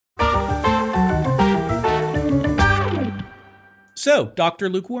So, Dr.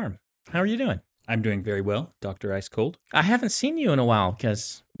 Lukewarm, how are you doing? I'm doing very well, Dr. Ice Cold. I haven't seen you in a while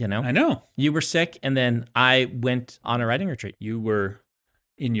because, I know. you were sick and then I went on a writing retreat. You were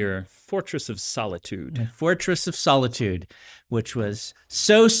in your fortress of solitude. Fortress of Solitude, which was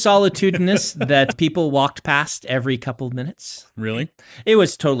so solitudinous that people walked past every couple of minutes. Really? It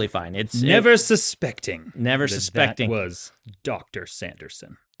was totally fine. Never suspecting. Suspecting. That was Dr.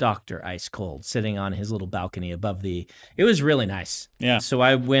 Sanderson. Dr. Ice Cold sitting on his little balcony above it was really nice. Yeah. So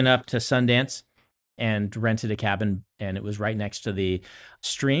I went up to Sundance and rented a cabin, and it was right next to the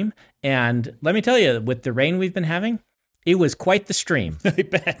stream. And let me tell you, with the rain we've been having, it was quite the stream. I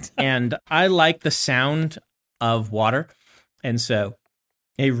bet. And I like the sound of water. And so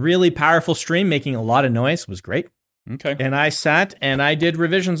a really powerful stream making a lot of noise was great. Okay. And I sat and I did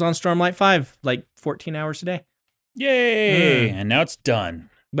revisions on Stormlight 5, like 14 hours a day. Yay! And now it's done.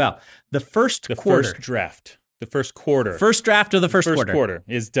 Well, the first quarter. First draft of the first quarter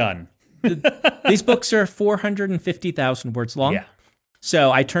is done. These books are 450,000 words long. Yeah. So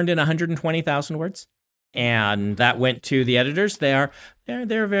I turned in 120,000 words, and that went to the editors. They're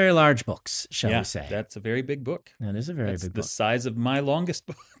very large books, shall we say. That's a very big book. That is a very big book. The size of my longest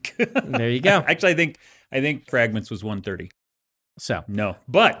book. There you go. Actually, I think Fragments was 130. So no.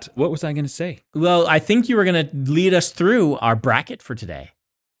 But what was I going to say? Well, I think you were going to lead us through our bracket for today.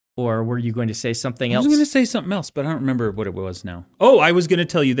 Or were you going to say something else? I was going to say something else, but I don't remember what it was now. Oh, I was going to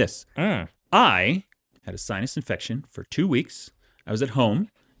tell you this. I had a sinus infection for 2 weeks. I was at home.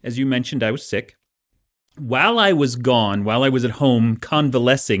 As you mentioned, I was sick. While I was at home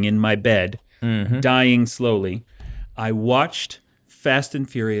convalescing in my bed, dying slowly, I watched Fast and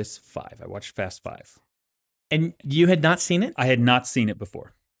Furious 5. I watched Fast 5. And you had not seen it? I had not seen it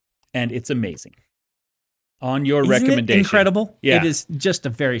before. And it's amazing. On your Isn't recommendation. It incredible? Yeah. It is just a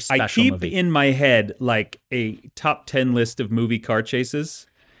very special movie. I keep in my head like a top 10 list of movie car chases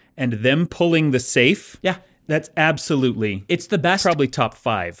and them pulling the safe. Yeah. That's absolutely. It's the best. Probably top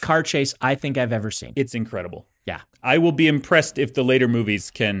 5 car chase I think I've ever seen. It's incredible. Yeah. I will be impressed if the later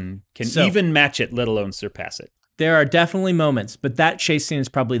movies can even match it, let alone surpass it. There are definitely moments, but that chase scene is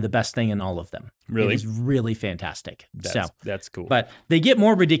probably the best thing in all of them. Really? It is really fantastic. That's cool. But they get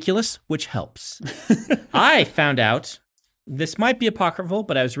more ridiculous, which helps. I found out, this might be apocryphal,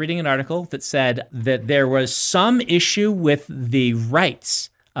 but I was reading an article that said that there was some issue with the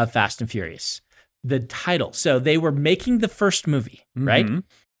rights of Fast and Furious, the title. So they were making the first movie, right?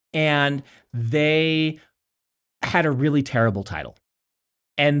 And they had a really terrible title.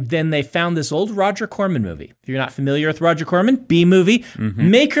 And then they found this old Roger Corman movie. If you're not familiar with Roger Corman, B-movie,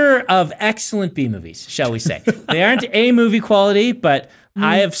 maker of excellent B-movies, shall we say. They aren't A-movie quality, but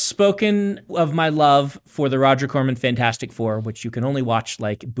I have spoken of my love for the Roger Corman Fantastic Four, which you can only watch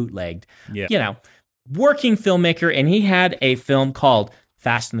like bootlegged. Yeah. Working filmmaker, and he had a film called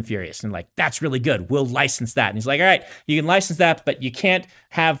Fast and the Furious. And like, that's really good. We'll license that. And he's like, all right, you can license that, but you can't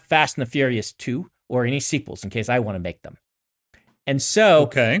have Fast and the Furious 2 or any sequels in case I want to make them. And so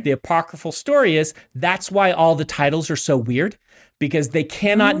the apocryphal story is that's why all the titles are so weird, because they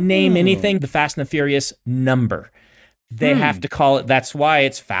cannot name anything the Fast and the Furious number. They have to call it, that's why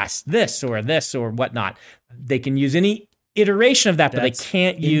it's Fast this or whatnot. They can use any iteration of that, but they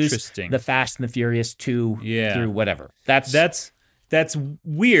can't use the Fast and the Furious 2 through whatever. That's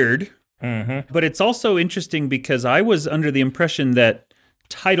weird, but it's also interesting because I was under the impression that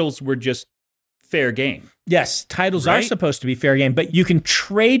titles were just fair game. Yes, titles are supposed to be fair game, but you can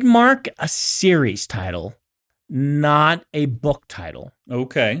trademark a series title, not a book title.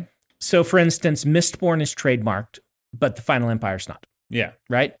 Okay. So, for instance, Mistborn is trademarked, but The Final Empire's not. Yeah.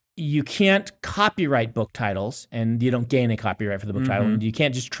 Right? You can't copyright book titles, and you don't gain a copyright for the book title. And you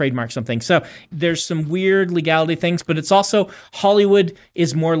can't just trademark something. So there's some weird legality things, but it's also Hollywood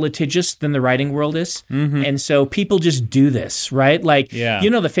is more litigious than the writing world is. And so people just do this, right? Like, you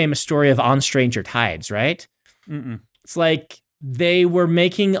know the famous story of On Stranger Tides, right? It's like they were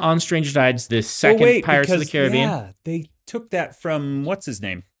making On Stranger Tides the second Pirates of the Caribbean. Yeah, they took that from, what's his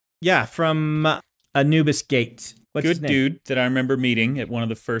name? Yeah, from Anubis Gate. What's his Good name? dude that I remember meeting at one of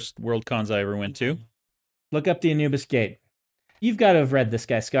the first World Cons I ever went to. Look up the Anubis Gate. You've got to have read this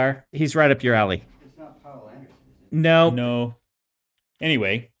guy, Scar. He's right up your alley. It's not Paul Anderson, is it? No.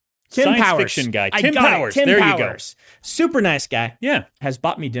 Anyway, Tim science Powers. fiction guy. I Tim got it. Powers. Tim There Powers. you go. Super nice guy. Yeah. Has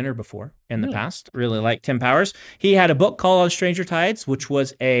bought me dinner before in the past. Really like Tim Powers. He had a book called On Stranger Tides, which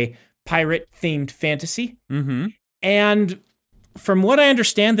was a pirate-themed fantasy. And from what I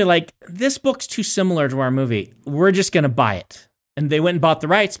understand, they're like, this book's too similar to our movie. We're just going to buy it. And they went and bought the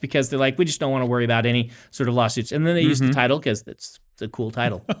rights because they're like, we just don't want to worry about any sort of lawsuits. And then they used the title because it's a cool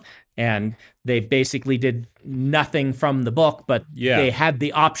title. And they basically did nothing from the book, but they had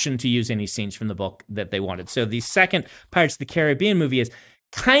the option to use any scenes from the book that they wanted. So the second Pirates of the Caribbean movie is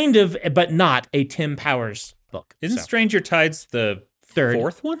kind of, but not a Tim Powers book. Isn't Stranger Tides the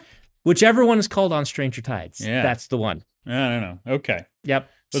fourth one? Whichever one is called On Stranger Tides. Yeah. That's the one. I don't know. Okay. Yep.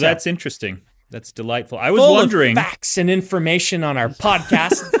 Well, that's interesting. That's delightful. I was full wondering. Of facts and information on our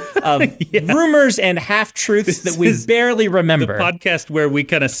podcast of rumors and half-truths that we barely remember. The podcast where we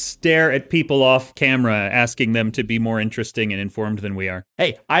kind of stare at people off camera, asking them to be more interesting and informed than we are.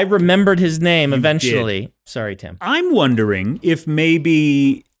 Hey, I remembered his name eventually. Did. Sorry, Tim. I'm wondering if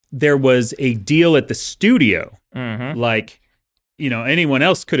maybe there was a deal at the studio, like, you know, anyone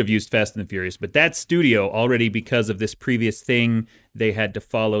else could have used Fast and the Furious, but that studio already, because of this previous thing, they had to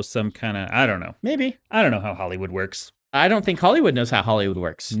follow some kind of, I don't know. Maybe. I don't know how Hollywood works. I don't think Hollywood knows how Hollywood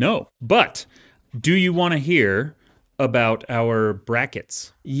works. No, but do you want to hear about our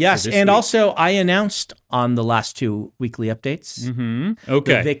brackets? Yes, and week? Also I announced on the last two weekly updates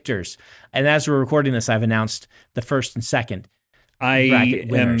the victors. And as we're recording this, I've announced the first and second bracket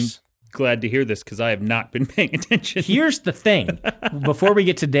winners. Glad to hear this because I have not been paying attention. Here's the thing. Before we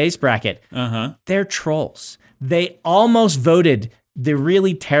get to today's bracket, they're trolls. They almost voted the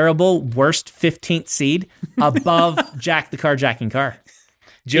really terrible worst 15th seed above Jack the Carjacking Car.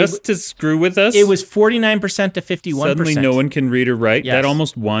 Just to screw with us? It was 49% to 51%. Suddenly no one can read or write. Yes. That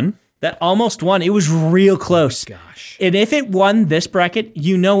almost won? That almost won. It was real close. Oh, gosh. And if it won this bracket,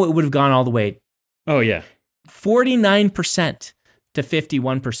 you know it would have gone all the way. Oh, yeah. 49% to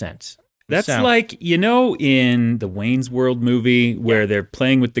 51%. That's like, you know, in the Wayne's World movie where they're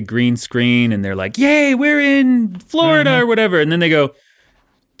playing with the green screen and they're like, yay, we're in Florida or whatever. And then they go,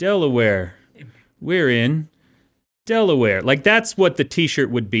 Delaware, we're in Delaware. Like, that's what the T-shirt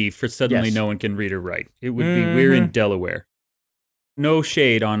would be for suddenly no one can read or write. It would be, we're in Delaware. No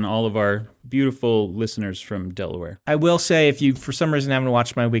shade on all of our beautiful listeners from Delaware. I will say, if you, for some reason, haven't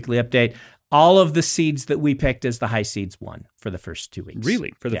watched my weekly update, all of the seeds that we picked as the high seeds won for the first 2 weeks.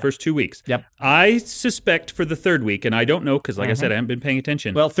 Really? For the first 2 weeks? Yep. I suspect for the third week, and I don't know because, like I said, I haven't been paying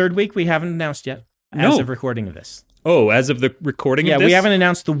attention. Well, third week we haven't announced yet as of recording of this. Oh, as of the recording of this? Yeah, we haven't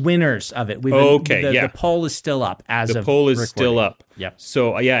announced the winners of it. The poll is still up The poll is still up. Yep.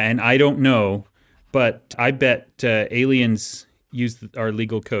 So, and I don't know, but I bet aliens use our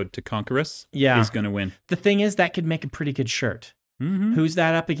legal code to conquer us is going to win. The thing is, that could make a pretty good shirt. Who's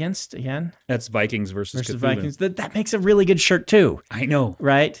that up against again? That's Vikings versus Cthulhu. Vikings. That makes a really good shirt too. I know.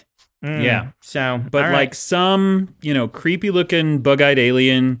 Right? Yeah. So, but like some, creepy looking bug-eyed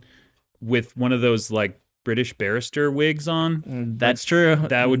alien with one of those like British barrister wigs on. That's true.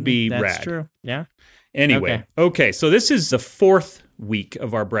 That would be rad. That's true. Yeah. Anyway. Okay. So this is the fourth week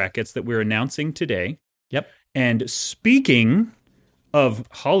of our brackets that we're announcing today. Yep. And speaking of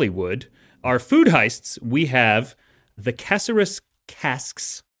Hollywood, our food heists, we have the Caceres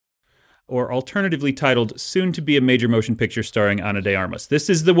Casks, or alternatively titled Soon to Be a Major Motion Picture starring Ana de Armas. This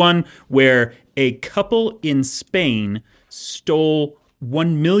is the one where a couple in Spain stole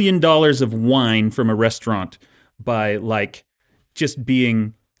 $1 million of wine from a restaurant by like just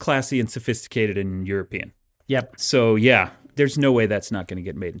being classy and sophisticated and European. Yep. So there's no way that's not going to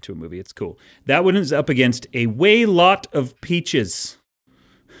get made into a movie. It's cool. That one is up against A Way Lot of Peaches,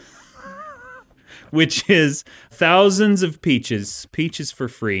 which is thousands of peaches for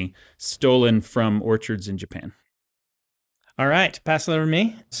free, stolen from orchards in Japan. All right, pass it over to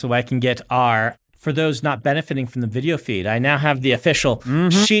me so I can get for those not benefiting from the video feed, I now have the official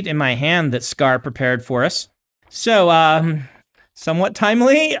sheet in my hand that Scar prepared for us. So, somewhat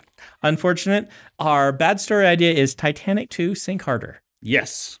timely, unfortunate. Our bad story idea is Titanic 2 Sink Harder.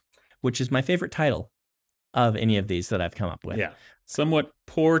 Yes. Which is my favorite title of any of these that I've come up with. Yeah. Somewhat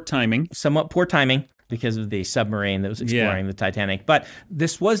poor timing because of the submarine that was exploring the Titanic. But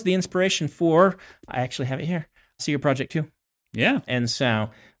this was the inspiration for, I actually have it here, Secret Project 2. Yeah. And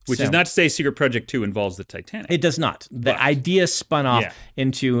so... Which is not to say Secret Project 2 involves the Titanic. It does not. The idea spun off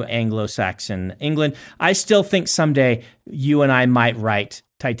into Anglo-Saxon England. I still think someday you and I might write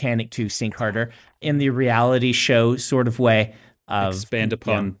Titanic 2 Sink Harder in the reality show sort of way. Expand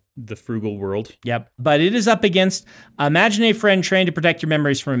upon the frugal world. Yep. But it is up against imagine a friend trained to protect your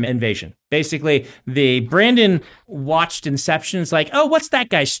memories from invasion. Basically, the Brandon watched Inception. It's like, oh, what's that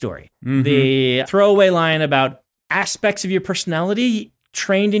guy's story? The throwaway line about aspects of your personality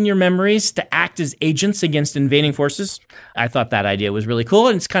trained in your memories to act as agents against invading forces. I thought that idea was really cool,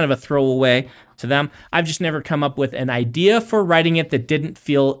 and it's kind of a throwaway to them. I've just never come up with an idea for writing it that didn't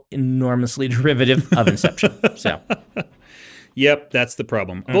feel enormously derivative of Inception. So... Yep, that's the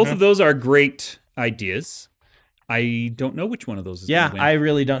problem. Both of those are great ideas. I don't know which one of those is Yeah, going to win. I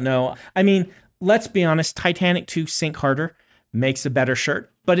really don't know. I mean, let's be honest, Titanic 2 Sink Harder makes a better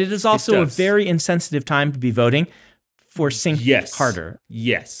shirt, but it is also a does. very insensitive time to be voting for Sink Yes. Harder.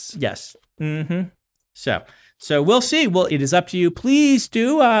 Yes. Yes. So we'll see. Well, it is up to you. Please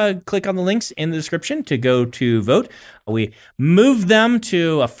do click on the links in the description to go to vote. We moved them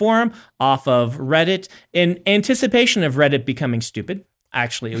to a forum off of Reddit in anticipation of Reddit becoming stupid.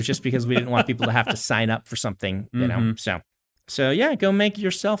 Actually, it was just because we didn't want people to have to sign up for something, you know. So yeah, go make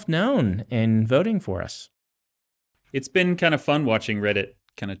yourself known in voting for us. It's been kind of fun watching Reddit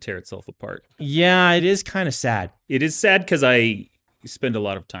kind of tear itself apart. Yeah, it is kind of sad. It is sad because I spend a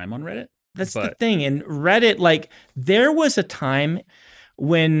lot of time on Reddit. That's the thing. And Reddit, like, there was a time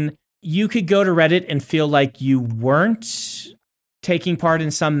when you could go to Reddit and feel like you weren't taking part in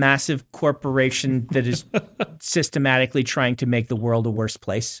some massive corporation that is systematically trying to make the world a worse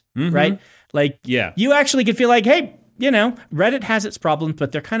place, right? Like, you actually could feel like, hey, you know, Reddit has its problems,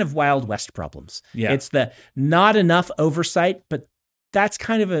 but they're kind of Wild West problems. Yeah. It's the not enough oversight, but that's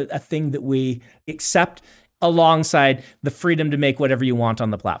kind of a thing that we accept alongside the freedom to make whatever you want on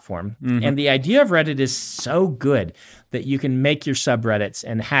the platform. And the idea of Reddit is so good that you can make your subreddits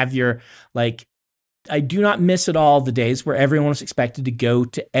and have your, like, I do not miss at all the days where everyone was expected to go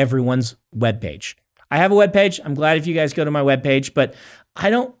to everyone's webpage. I have a webpage. I'm glad if you guys go to my webpage, but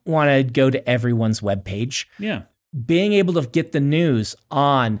I don't want to go to everyone's webpage. Yeah. Being able to get the news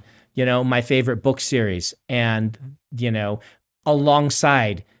on, you know, my favorite book series and, you know,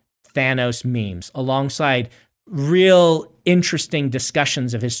 alongside Thanos memes, alongside real interesting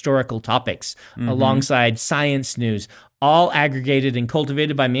discussions of historical topics, alongside science news, all aggregated and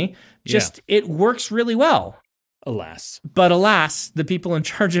cultivated by me. It works really well. Alas. But alas, the people in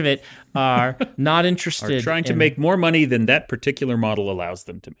charge of it are not interested. Are trying to make more money than that particular model allows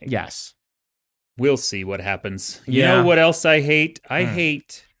them to make. Yes. We'll see what happens. You know what else I hate? I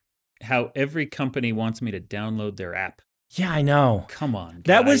hate how every company wants me to download their app. Yeah, I know. Come on, guys.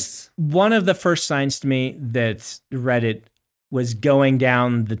 That was one of the first signs to me that Reddit was going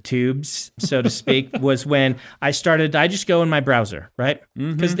down the tubes, so to speak, was when I just go in my browser, right?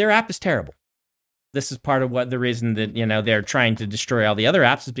 Because their app is terrible. This is part of the reason that, you know, they're trying to destroy all the other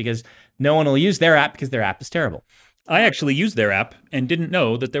apps is because no one will use their app because their app is terrible. I actually used their app and didn't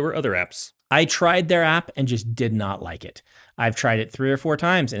know that there were other apps. I tried their app and just did not like it. I've tried it 3 or 4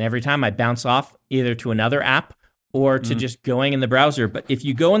 times, and every time I bounce off either to another app or to just going in the browser. But if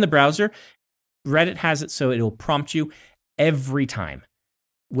you go in the browser, Reddit has it so it will prompt you every time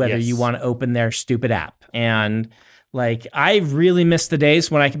whether you want to open their stupid app. And like, I really miss the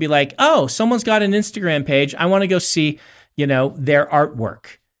days when I could be like, oh, someone's got an Instagram page. I want to go see, you know, their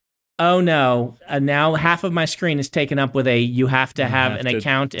artwork. Oh no, now half of my screen is taken up with you have to have an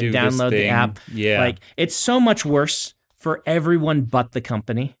account and download the app. Yeah. Like, it's so much worse for everyone but the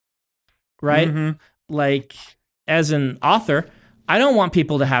company, right? Like, as an author, I don't want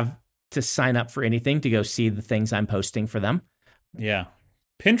people to have to sign up for anything to go see the things I'm posting for them. Yeah.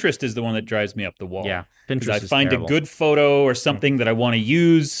 Pinterest is the one that drives me up the wall. Yeah, Pinterest I find a good photo or something that I want to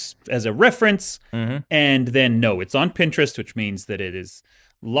use as a reference, and then it's on Pinterest, which means that it is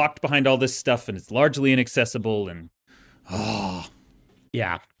locked behind all this stuff and it's largely inaccessible. And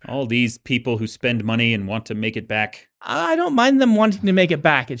all these people who spend money and want to make it back. I don't mind them wanting to make it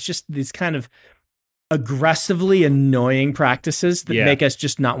back. It's just these kind of aggressively annoying practices that make us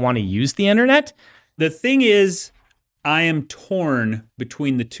just not want to use the internet. The thing is, I am torn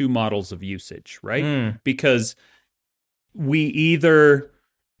between the two models of usage, right? Because we either,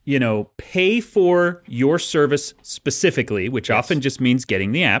 you know, pay for your service specifically, which often just means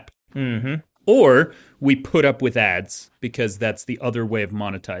getting the app, or we put up with ads because that's the other way of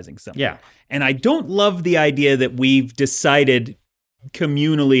monetizing something. Yeah. And I don't love the idea that we've decided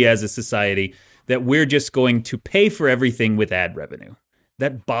communally as a society that we're just going to pay for everything with ad revenue.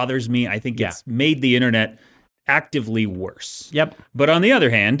 That bothers me. I think it's made the internet actively worse. Yep. But on the other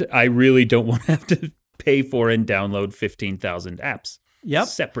hand, I really don't want to have to pay for and download 15,000 apps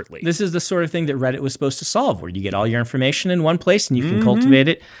separately. This is the sort of thing that Reddit was supposed to solve, where you get all your information in one place and you can cultivate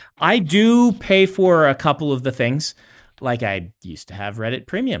it. I do pay for a couple of the things. Like, I used to have Reddit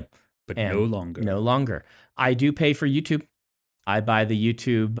Premium. But no longer. No longer. I do pay for YouTube. I buy the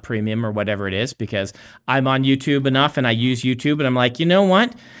YouTube Premium or whatever it is because I'm on YouTube enough and I use YouTube and I'm like, you know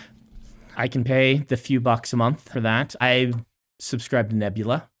what? I can pay the few bucks a month for that. I subscribe to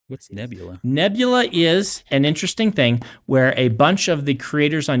Nebula. What's Nebula? Nebula is an interesting thing where a bunch of the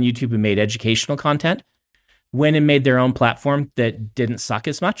creators on YouTube who made educational content went and made their own platform that didn't suck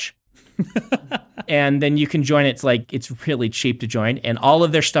as much. And then you can join it. It's really cheap to join. And all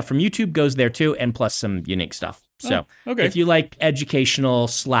of their stuff from YouTube goes there too, and plus some unique stuff. So okay. if you like educational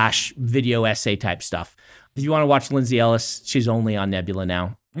 / video essay type stuff, if you want to watch Lindsay Ellis, she's only on Nebula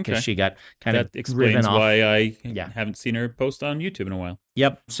now because she got kind of That explains driven off. why I haven't seen her post on YouTube in a while.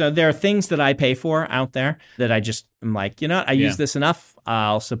 Yep. So there are things that I pay for out there that I just am like, I use this enough.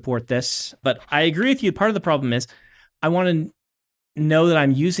 I'll support this. But I agree with you. Part of the problem is I want to know that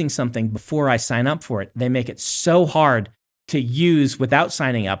I'm using something before I sign up for it. They make it so hard to use without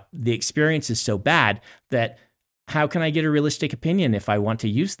signing up. The experience is so bad that how can I get a realistic opinion if I want to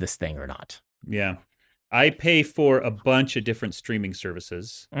use this thing or not? Yeah. I pay for a bunch of different streaming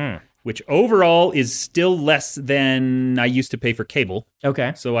services, which overall is still less than I used to pay for cable.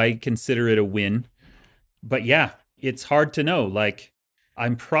 Okay. So I consider it a win. But yeah, it's hard to know. Like,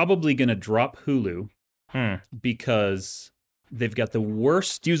 I'm probably going to drop Hulu because they've got the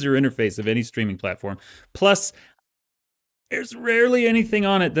worst user interface of any streaming platform. Plus, there's rarely anything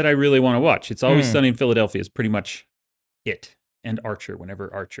on it that I really want to watch. It's Always Sunny in Philadelphia is pretty much it. And Archer,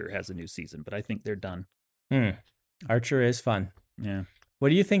 whenever Archer has a new season. But I think they're done. Archer is fun. Yeah. What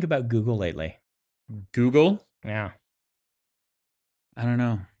do you think about Google lately? Google? Yeah. I don't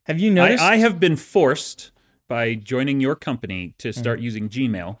know. Have you noticed? I have been forced by joining your company to start using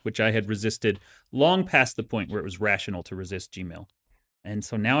Gmail, which I had resisted long past the point where it was rational to resist Gmail. And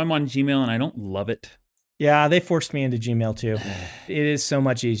so now I'm on Gmail and I don't love it. Yeah, they forced me into Gmail too. It is so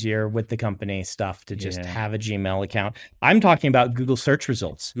much easier with the company stuff to just have a Gmail account. I'm talking about Google search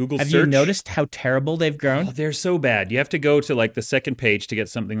results. Have you noticed how terrible they've grown? Oh, they're so bad. You have to go to like the second page to get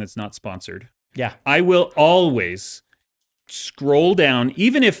something that's not sponsored. Yeah. I will always scroll down.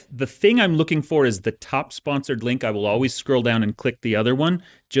 Even if the thing I'm looking for is the top sponsored link, I will always scroll down and click the other one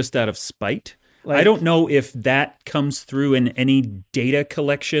just out of spite. I don't know if that comes through in any data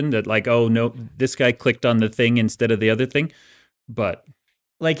collection that like, oh, no, this guy clicked on the thing instead of the other thing. But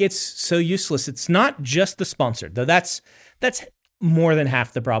like, it's so useless. It's not just the sponsored, though. That's more than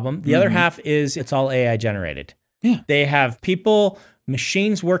half the problem. The other half is it's all AI generated. Yeah. They have people,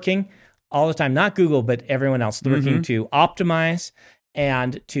 machines working all the time, not Google, but everyone else working to optimize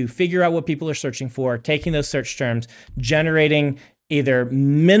and to figure out what people are searching for, taking those search terms, generating either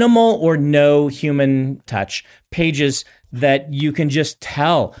minimal or no human touch pages that you can just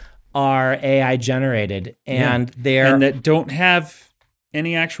tell are AI generated, and and that don't have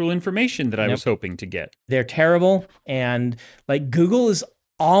any actual information that I was hoping to get. They're terrible, and like Google is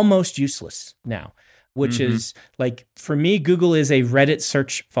almost useless now, which is like, for me, Google is a Reddit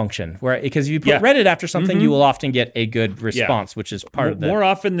search function where, because if you put Reddit after something, you will often get a good response, which is part of the... More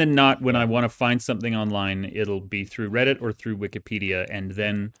often than not, when I want to find something online, it'll be through Reddit or through Wikipedia, and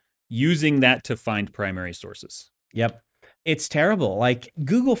then using that to find primary sources. Yep. It's terrible. Like,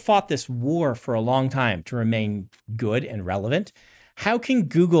 Google fought this war for a long time to remain good and relevant. How can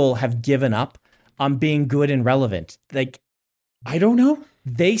Google have given up on being good and relevant? Like, I don't know.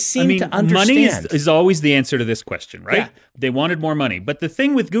 They seem to understand. Money is always the answer to this question, right? Yeah. They wanted more money. But the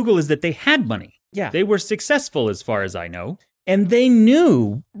thing with Google is that they had money. Yeah. They were successful as far as I know. And they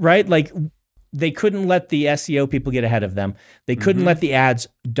knew, right? Like, they couldn't let the SEO people get ahead of them. They couldn't let the ads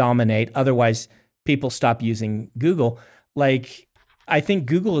dominate. Otherwise, people stop using Google. Like, I think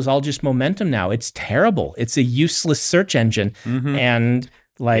Google is all just momentum now. It's terrible. It's a useless search engine. And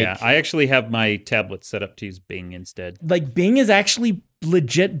like... Yeah, I actually have my tablet set up to use Bing instead. Like, Bing is actually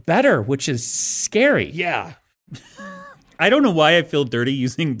legit better, which is scary. Yeah. I don't know why I feel dirty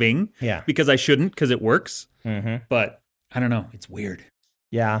using Bing. Yeah. Because I shouldn't, because it works. But I don't know. It's weird.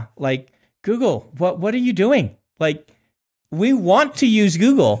 Yeah. Like, Google, what are you doing? Like, we want to use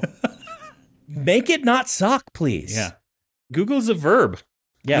Google. Make it not suck, please. Yeah. Google's a verb.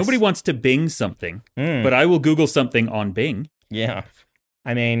 Yes. Nobody wants to Bing something, but I will Google something on Bing. Yeah.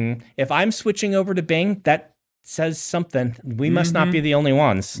 I mean, if I'm switching over to Bing, that says something. We must not be the only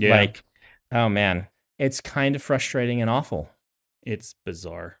ones. Yeah. Like, oh man, it's kind of frustrating and awful. It's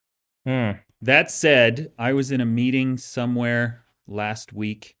bizarre. That said, I was in a meeting somewhere last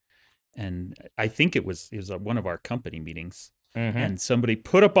week, and I think it was one of our company meetings. And somebody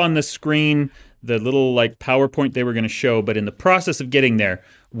put up on the screen the little like PowerPoint they were going to show, but in the process of getting there,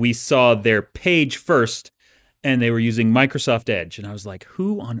 we saw their page first, and they were using Microsoft Edge. And I was like,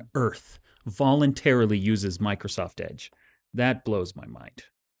 who on earth voluntarily uses Microsoft Edge? That blows my mind.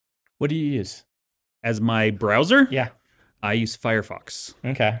 What do you use? As my browser? Yeah. I use Firefox.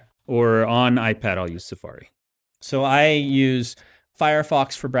 Okay. Or on iPad, I'll use Safari. So I use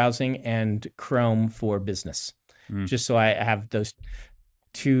Firefox for browsing and Chrome for business. Just so I have those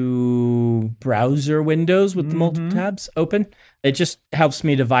two browser windows with the multiple tabs open. It just helps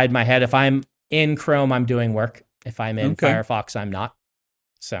me divide my head. If I'm in Chrome, I'm doing work. If I'm in Firefox, I'm not.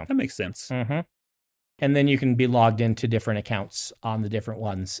 So that makes sense. And then you can be logged into different accounts on the different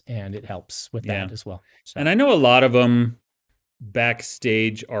ones, and it helps with that as well. So. And I know a lot of them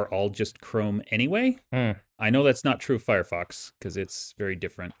backstage are all just Chrome anyway. I know that's not true of Firefox because it's very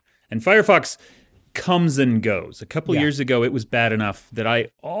different. And Firefox comes and goes. A couple years ago, it was bad enough that I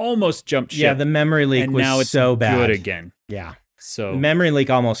almost jumped ship. Yeah, the memory leak and was now it's so bad. good again. Yeah. So the memory leak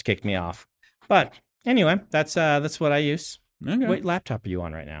almost kicked me off. But anyway, that's what I use. Okay. What laptop are you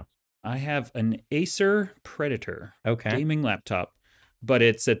on right now? I have an Acer Predator gaming laptop, but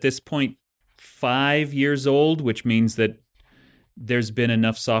it's at this point 5 years old, which means that there's been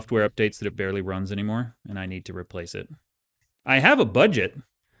enough software updates that it barely runs anymore, and I need to replace it. I have a budget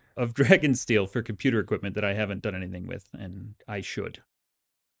of Dragonsteel for computer equipment that I haven't done anything with, and I should.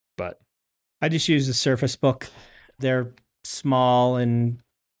 But I just use the Surface Book. They're small and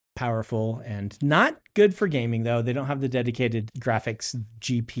powerful and not good for gaming, though. They don't have the dedicated graphics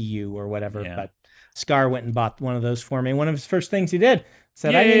GPU or whatever. Yeah. But Scar went and bought one of those for me. One of his first things he did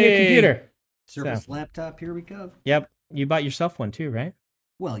said, I need a computer. Surface laptop, here we go. Yep. You bought yourself one too, right?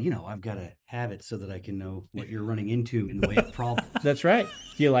 Well, I've got to have it so that I can know what you're running into in the way of problems. That's right.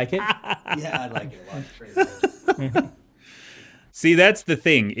 Do you like it? Yeah, I like it a lot. See, that's the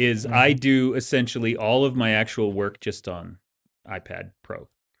thing is I do essentially all of my actual work just on iPad Pro.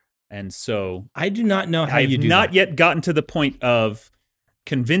 And so I do not know how I've you do not that. yet gotten to the point of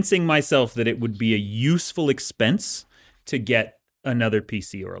convincing myself that it would be a useful expense to get another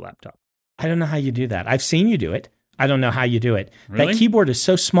PC or a laptop. I don't know how you do that. I've seen you do it. I don't know how you do it. Really? That keyboard is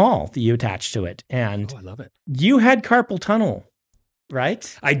so small that you attach to it. And I love it. you had carpal tunnel,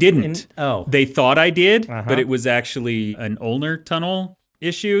 right? I didn't. Oh. They thought I did, Uh-huh. but it was actually an ulnar tunnel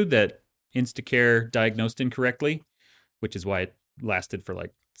issue that Instacare diagnosed incorrectly, which is why it lasted for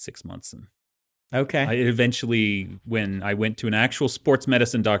like 6 months. And Okay. I eventually, when I went to an actual sports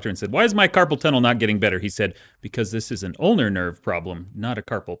medicine doctor and said, why is my carpal tunnel not getting better? He said, because this is an ulnar nerve problem, not a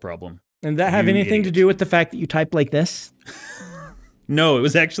carpal problem. And that have You anything to idiot. do with the fact that you type like this? No, it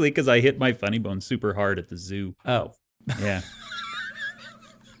was actually because I hit my funny bone super hard at the zoo. Oh. Yeah.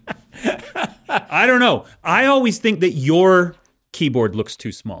 I don't know. I always think that your keyboard looks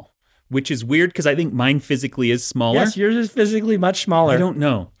too small, which is weird because I think mine physically is smaller. Yes, yours is physically much smaller. I don't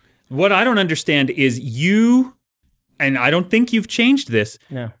know. What I don't understand is you, and I don't think you've changed this.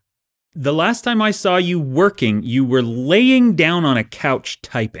 No. The last time I saw you working, you were laying down on a couch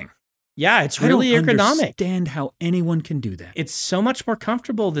typing. Yeah, it's really I don't ergonomic. understand how anyone can do that. It's so much more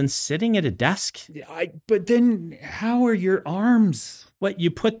comfortable than sitting at a desk. But then how are your arms? What,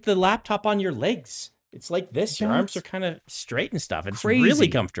 you put the laptop on your legs. It's like this. Your arms are That's kind of straight and stuff. It's Crazy. really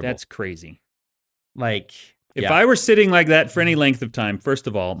comfortable. That's crazy. like, If yeah. I were sitting like that for any length of time, first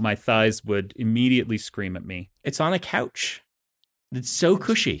of all, my thighs would immediately scream at me. It's on a couch. It's so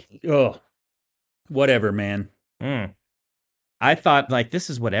cushy. Oh, whatever, man. Mm. I thought like this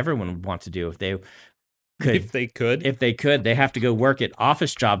is what everyone would want to do if they could. If they could. If they could, they have to go work at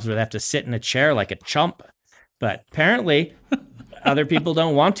office jobs where they have to sit in a chair like a chump. But apparently, other people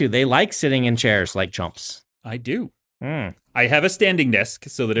don't want to. They like sitting in chairs like chumps. I do. Mm. I have a standing desk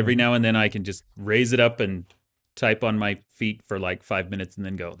so that every now and then I can just raise it up and type on my feet for like 5 minutes and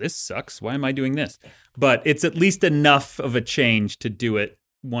then go, this sucks. Why am I doing this? But it's at least enough of a change to do it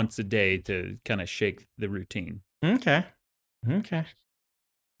once a day to kind of shake the routine. Okay.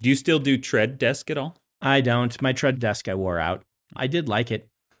 Do you still do tread desk at all? I don't. My tread desk I wore out. I did like it.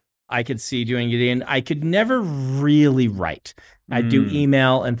 I could see doing it in. I could never really write. I do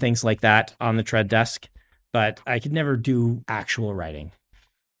email and things like that on the tread desk, but I could never do actual writing.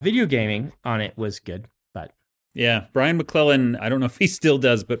 Video gaming on it was good, but Yeah, Brian McClellan, I don't know if he still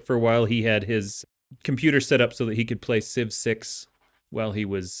does, but for a while he had his computer set up so that he could play Civ 6 while he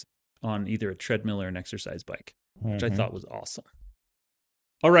was on either a treadmill or an exercise bike, which I thought was awesome.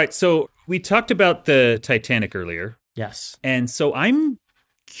 All right, so we talked about the Titanic earlier, yes. and so I'm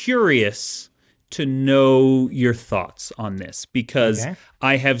curious to know your thoughts on this because Okay.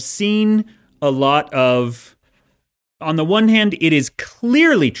 I have seen a lot of, on the one hand, it is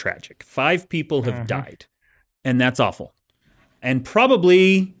clearly tragic. 5 people have died, and that's awful. And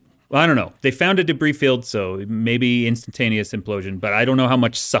probably, well, I don't know, they found a debris field, so maybe instantaneous implosion, but I don't know how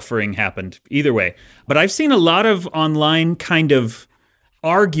much suffering happened either way. But I've seen a lot of online kind of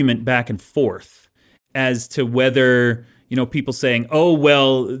argument back and forth as to whether, people saying, oh,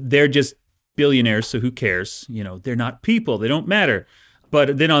 well, they're just billionaires, so who cares? They're not people. They don't matter.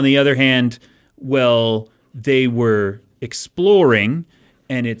 But then on the other hand, well, they were exploring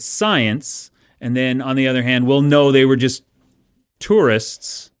and it's science. And then on the other hand, well, no, they were just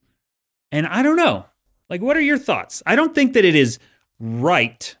tourists. And I don't know. Like, what are your thoughts? I don't think that it is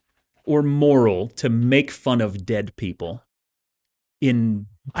right or moral to make fun of dead people in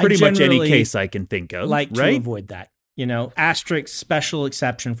pretty much any generally case I can think of, like to right? avoid that. Asterisk special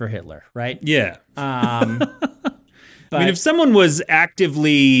exception for Hitler, right? Yeah. But, I mean, if someone was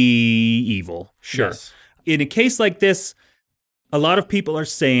actively evil, sure. Yes. In a case like this, a lot of people are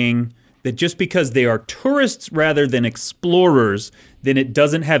saying that just because they are tourists rather than explorers, then it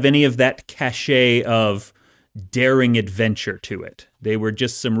doesn't have any of that cachet of daring adventure to it. They were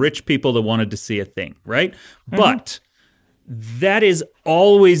just some rich people that wanted to see a thing, right? Mm-hmm. But that is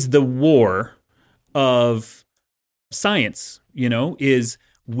always the war of science, is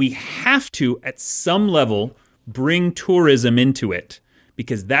we have to, at some level, bring tourism into it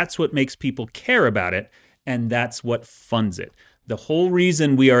because that's what makes people care about it, and that's what funds it. The whole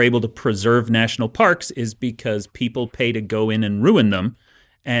reason we are able to preserve national parks is because people pay to go in and ruin them,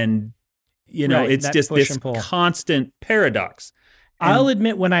 and it's just this constant paradox. And I'll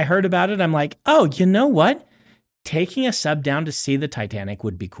admit, when I heard about it, I'm like, oh, you know what? Taking a sub down to see the Titanic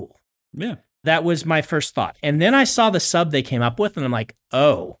would be cool. Yeah. That was my first thought. And then I saw the sub they came up with, and I'm like,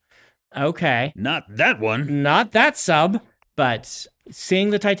 oh, okay. Not that one. Not that sub, but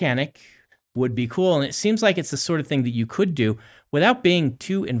seeing the Titanic would be cool. And it seems like it's the sort of thing that you could do without being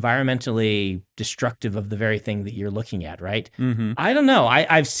too environmentally destructive of the very thing that you're looking at, right? Mm-hmm. I don't know.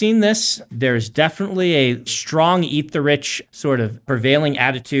 I've seen this. There's definitely a strong eat the rich sort of prevailing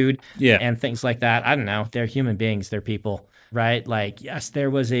attitude and things like that. I don't know. They're human beings. They're people, right? Like, yes, there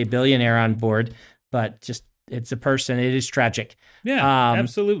was a billionaire on board, but just it's a person. It is tragic. Yeah,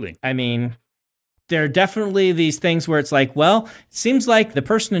 absolutely. I mean, there are definitely these things where it's like, well, it seems like the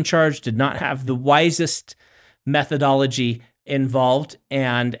person in charge did not have the wisest methodology involved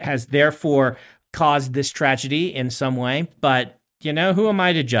and has therefore caused this tragedy in some way. But, who am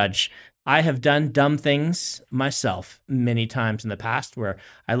I to judge? I have done dumb things myself many times in the past where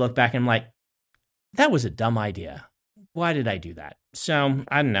I look back and I'm like, that was a dumb idea. Why did I do that? So,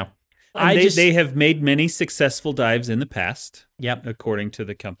 I don't know. They have made many successful dives in the past, yep, according to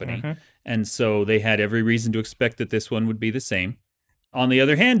the company. Mm-hmm. And so they had every reason to expect that this one would be the same. On the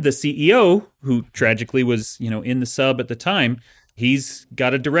other hand, the CEO, who tragically was, in the sub at the time, he's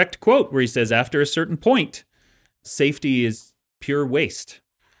got a direct quote where he says, after a certain point, safety is pure waste.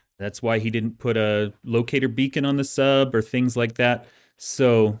 That's why he didn't put a locator beacon on the sub or things like that.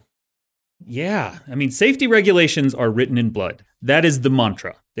 So, yeah, I mean, safety regulations are written in blood. That is the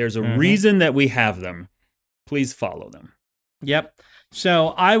mantra. There's a reason that we have them. Please follow them. Yep. So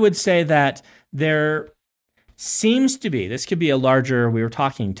I would say that there seems to be, this could be we were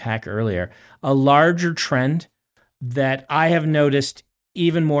talking tech earlier, a larger trend that I have noticed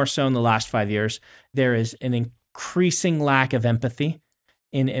even more so in the last 5 years. There is an increasing lack of empathy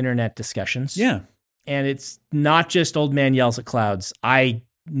in internet discussions. Yeah. And it's not just old man yells at clouds. I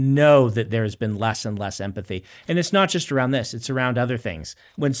know that there's been less and less empathy. And it's not just around this, it's around other things.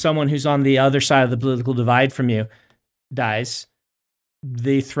 When someone who's on the other side of the political divide from you dies,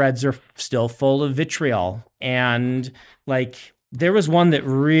 the threads are still full of vitriol. And there was one that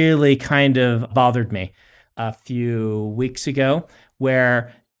really kind of bothered me a few weeks ago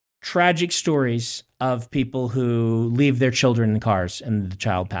where tragic stories of people who leave their children in cars and the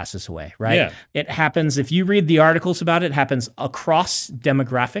child passes away, right? Yeah. It happens, if you read the articles about it, it happens across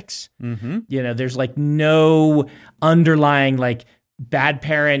demographics. Mm-hmm. There's no underlying bad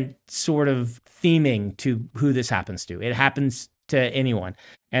parent sort of theming to who this happens to. It happens to anyone.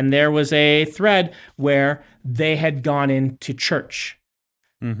 And there was a thread where they had gone into church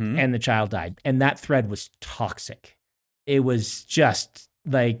and the child died. And that thread was toxic. It was just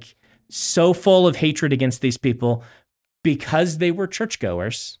so full of hatred against these people because they were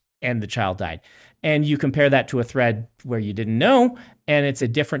churchgoers and the child died. And you compare that to a thread where you didn't know and it's a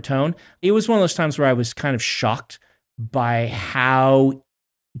different tone. It was one of those times where I was kind of shocked by how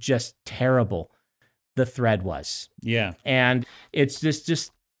just terrible the thread was. Yeah. And it's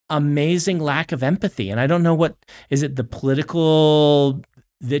just amazing lack of empathy. And I don't know is it the political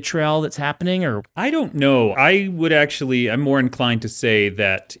vitriol that's happening or? I don't know. I'm more inclined to say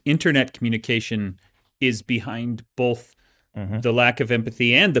that internet communication is behind both the lack of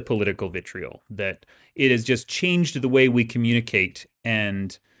empathy and the political vitriol, that it has just changed the way we communicate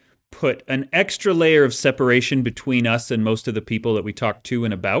and put an extra layer of separation between us and most of the people that we talk to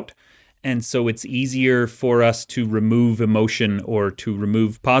and about. And so it's easier for us to remove emotion or to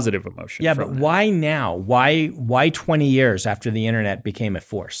remove positive emotion. Yeah, but why now? Why 20 years after the internet became a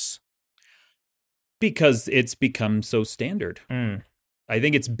force? Because it's become so standard. I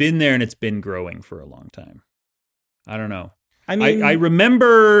think it's been there and it's been growing for a long time. I don't know. I mean, I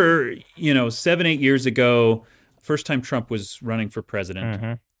remember, 7-8 years ago, first time Trump was running for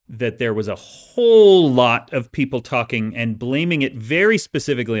president. that there was a whole lot of people talking and blaming it very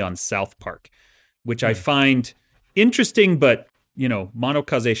specifically on South Park, which I find interesting, but,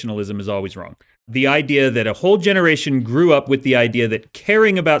 monocausationalism is always wrong. The idea that a whole generation grew up with the idea that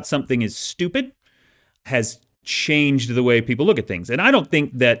caring about something is stupid has changed the way people look at things. And I don't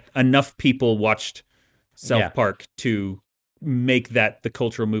think that enough people watched South Park to make that the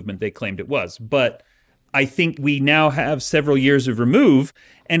cultural movement they claimed it was. But I think we now have several years of remove,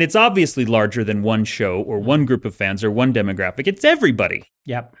 and it's obviously larger than one show or one group of fans or one demographic. It's everybody.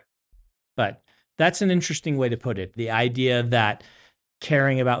 Yep. But that's an interesting way to put it. The idea that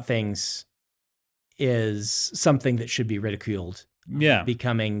caring about things is something that should be ridiculed. Yeah.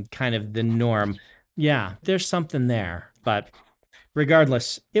 Becoming kind of the norm. Yeah, there's something there. But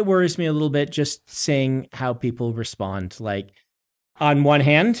regardless, it worries me a little bit just seeing how people respond. Like, on one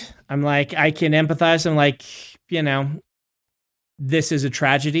hand, I'm like, I can empathize. I'm like, this is a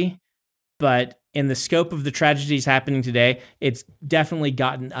tragedy, but in the scope of the tragedies happening today, it's definitely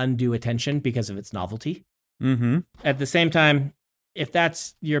gotten undue attention because of its novelty. Mm-hmm. At the same time, if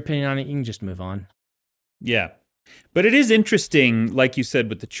that's your opinion on it, you can just move on. Yeah. But it is interesting, like you said,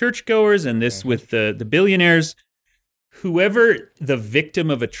 with the churchgoers and this with the billionaires, whoever the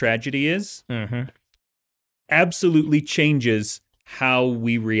victim of a tragedy is, absolutely changes how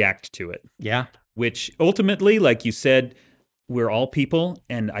we react to it. Yeah. Which ultimately, like you said, we're all people,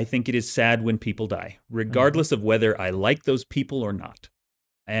 and I think it is sad when people die, regardless of whether I like those people or not.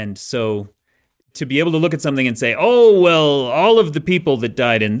 And so to be able to look at something and say, oh, well, all of the people that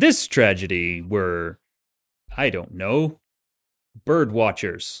died in this tragedy were, I don't know, bird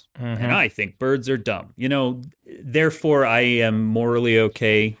watchers. And I think birds are dumb. Therefore, I am morally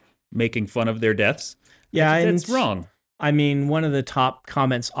okay making fun of their deaths. Yeah, that's wrong. I mean, one of the top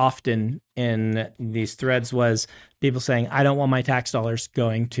comments often in these threads was people saying, I don't want my tax dollars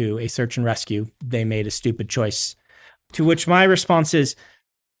going to a search and rescue. They made a stupid choice. To which my response is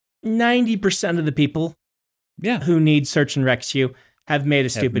 90% of the people who need search and rescue have made a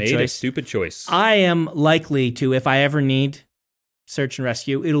stupid choice. I am likely to, if I ever need search and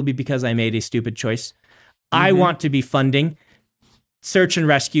rescue, it'll be because I made a stupid choice. I want to be funding search and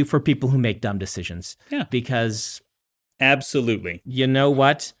rescue for people who make dumb decisions. Yeah. Because... Absolutely. You know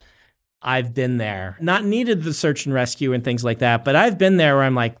what? I've been there. Not needed the search and rescue and things like that, but I've been there where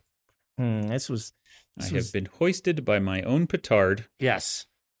I'm like, I have been hoisted by my own petard. Yes.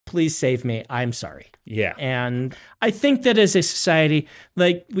 Please save me. I'm sorry. Yeah. And I think that as a society,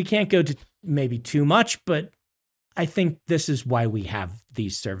 like, we can't go to maybe too much, but I think this is why we have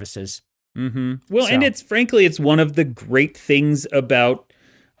these services. Well, and it's one of the great things about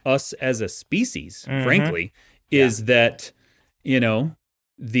us as a species, frankly, is that,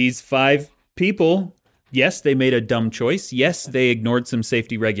 these 5 people, yes, they made a dumb choice. Yes, they ignored some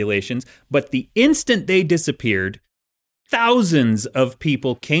safety regulations. But the instant they disappeared, thousands of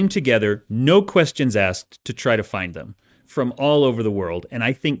people came together, no questions asked, to try to find them from all over the world. And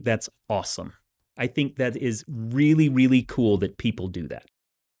I think that's awesome. I think that is really, really cool that people do that.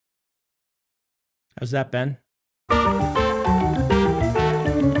 How's that, Ben?